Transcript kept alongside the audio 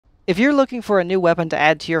If you're looking for a new weapon to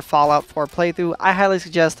add to your Fallout 4 playthrough, I highly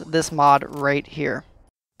suggest this mod right here.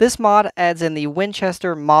 This mod adds in the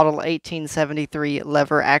Winchester Model 1873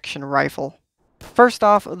 lever action rifle. First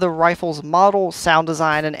off, the rifle's model, sound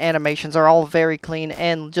design, and animations are all very clean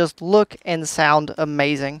and just look and sound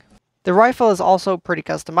amazing. The rifle is also pretty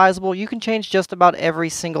customizable. You can change just about every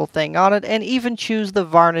single thing on it and even choose the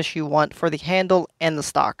varnish you want for the handle and the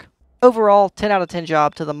stock. Overall, 10 out of 10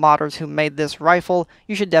 job to the modders who made this rifle.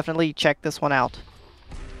 You should definitely check this one out.